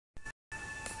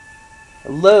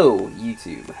Hello,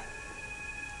 YouTube.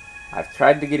 I've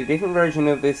tried to get a different version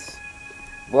of this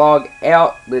vlog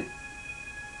out, but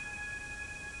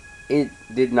it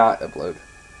did not upload.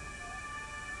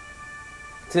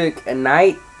 It took a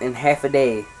night and half a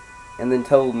day, and then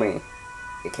told me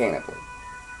it can't upload.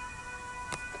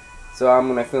 So I'm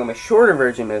going to film a shorter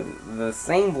version of the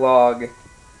same vlog.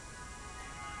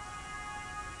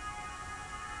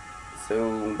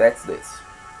 So that's this.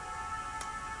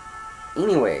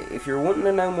 Anyway, if you're wanting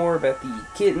to know more about the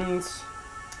kittens,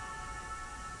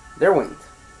 they're winged.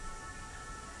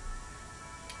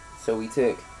 So we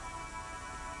took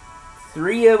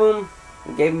 3 of them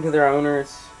and gave them to their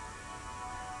owners.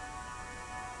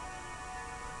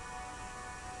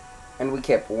 And we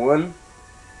kept 1.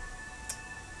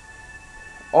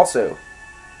 Also,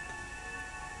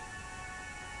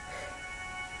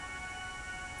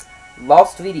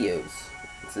 Lost Videos.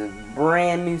 It's a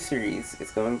brand new series.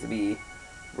 It's going to be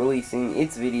releasing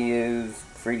its videos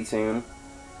pretty soon.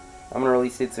 I'm going to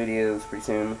release its videos pretty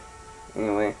soon.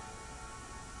 Anyway,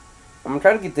 I'm going to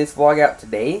try to get this vlog out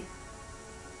today,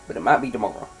 but it might be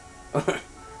tomorrow.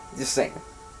 Just saying.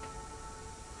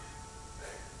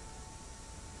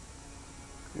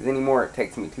 Because anymore, it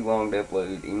takes me too long to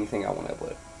upload anything I want to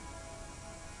upload.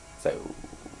 So,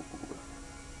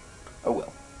 oh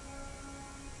well.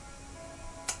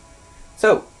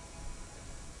 So,